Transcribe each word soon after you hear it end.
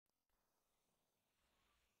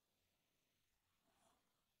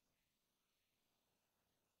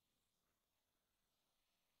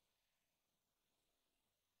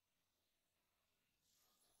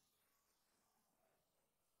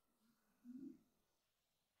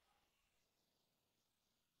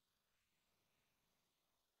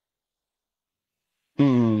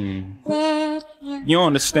You don't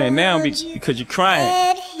understand now because you're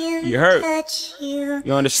crying. You hurt.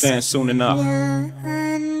 You understand soon enough.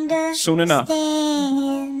 Soon enough.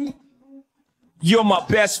 You're my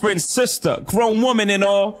best friend's sister, grown woman and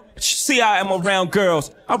all. But you see I am around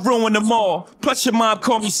girls, I ruin them all. Plus your mom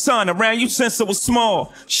called me son, around you since I was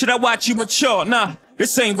small. Should I watch you mature? Nah,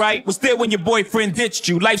 this ain't right. Was there when your boyfriend ditched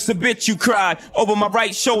you? Life's a bitch, you cried. Over my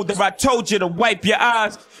right shoulder, I told you to wipe your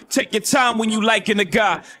eyes. Take your time when you liking a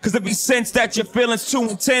guy. Cause if he sense that your feelings too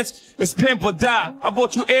intense, it's pimp or die. I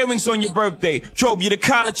bought you earrings on your birthday. Drove you to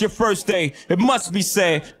college your first day. It must be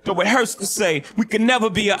said, though it hurts to say, we can never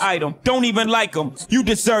be an item. Don't even like them. You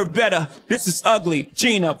deserve better. This is ugly.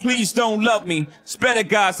 Gina, please don't love me. There's better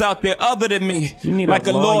guys out there other than me. Like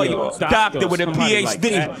a lawyer, doctor with a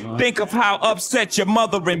PhD. Like Think of how upset your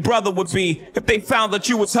mother and brother would be if they found that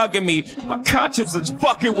you was hugging me. My conscience is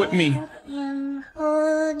fucking with me.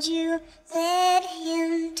 Hold you, let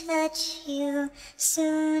him touch you,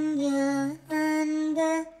 soon you'll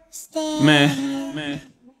understand. Man,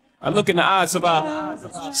 I look in the eyes of our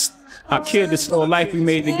kid, this little life we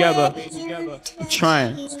made together. I'm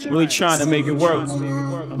trying, really trying to make it work.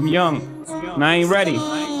 I'm young, and I ain't ready.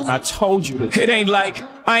 I told you this. It ain't like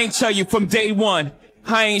I ain't tell you from day one.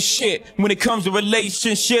 I ain't shit. When it comes to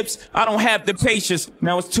relationships, I don't have the patience.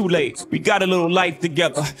 Now it's too late. We got a little life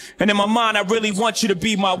together. And in my mind, I really want you to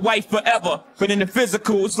be my wife forever. But in the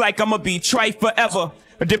physical, it's like I'ma be trite forever.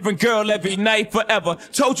 A different girl every night forever.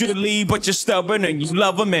 Told you to leave, but you're stubborn and you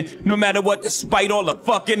love him. And no matter what, despite all the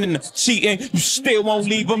fucking and the cheating, you still won't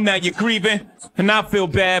leave him. Now you're grieving. And I feel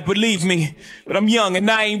bad, believe me. But I'm young and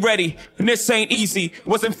I ain't ready. And this ain't easy. It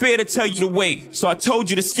wasn't fair to tell you to wait. So I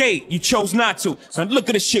told you to skate. You chose not to. Now look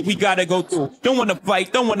at the shit we gotta go through. Don't wanna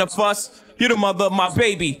fight, don't wanna fuss. You're the mother of my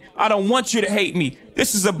baby. I don't want you to hate me.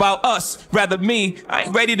 This is about us, rather me. I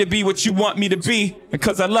ain't ready to be what you want me to be. And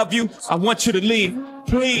cause I love you, I want you to leave.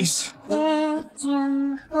 Please. Let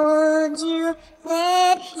him hold you,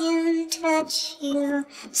 let him touch you,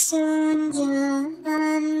 soon you'll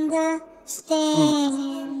understand.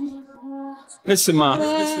 Listen, Ma.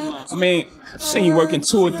 I mean, I've seen you working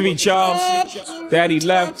 2 or 3 jobs. Daddy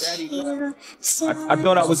left. I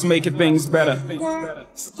thought I was making things better. You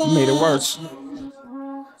made it worse.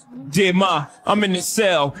 Dear Ma, I'm in this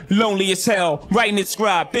cell, lonely as hell, writing this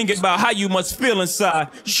scribe, thinking about how you must feel inside.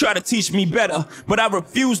 You try to teach me better, but I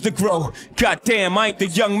refuse to grow. Goddamn, I ain't the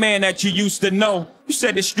young man that you used to know. You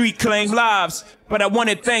said the street claimed lives, but I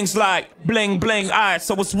wanted things like bling bling eyes.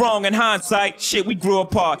 So what's wrong in hindsight? Shit, we grew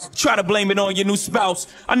apart. Try to blame it on your new spouse.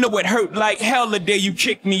 I know it hurt like hell the day you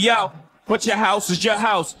kicked me out. But your house is your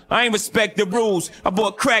house. I ain't respect the rules. I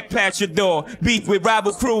bought crack past your door, beef with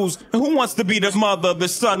rival crews. And who wants to be the mother of the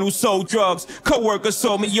son who sold drugs? Co-workers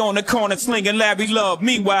saw me on the corner slinging Larry Love.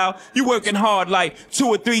 Meanwhile, you working hard like 2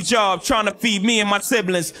 or 3 jobs, trying to feed me and my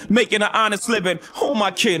siblings, making an honest living. Who am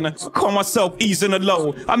I kidding? I call myself easing the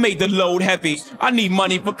load. I made the load heavy. I need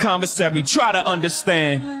money for commissary. Try to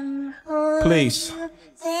understand. Please.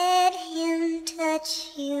 Let him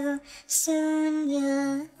touch you, soon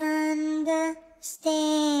you'll understand.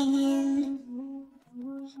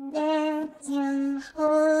 Let him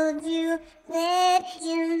hold you, let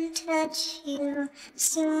him touch you,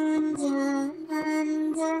 soon you'll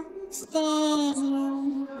understand.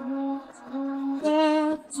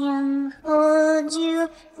 Let him hold you,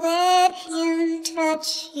 let him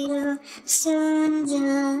touch you, soon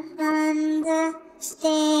you'll understand.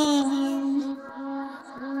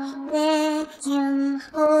 Let him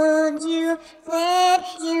hold you, let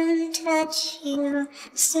him touch you,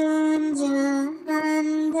 soon you'll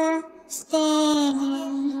understand.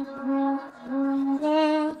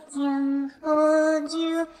 Let him hold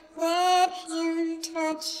you, let him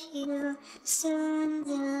touch you, soon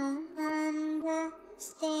you'll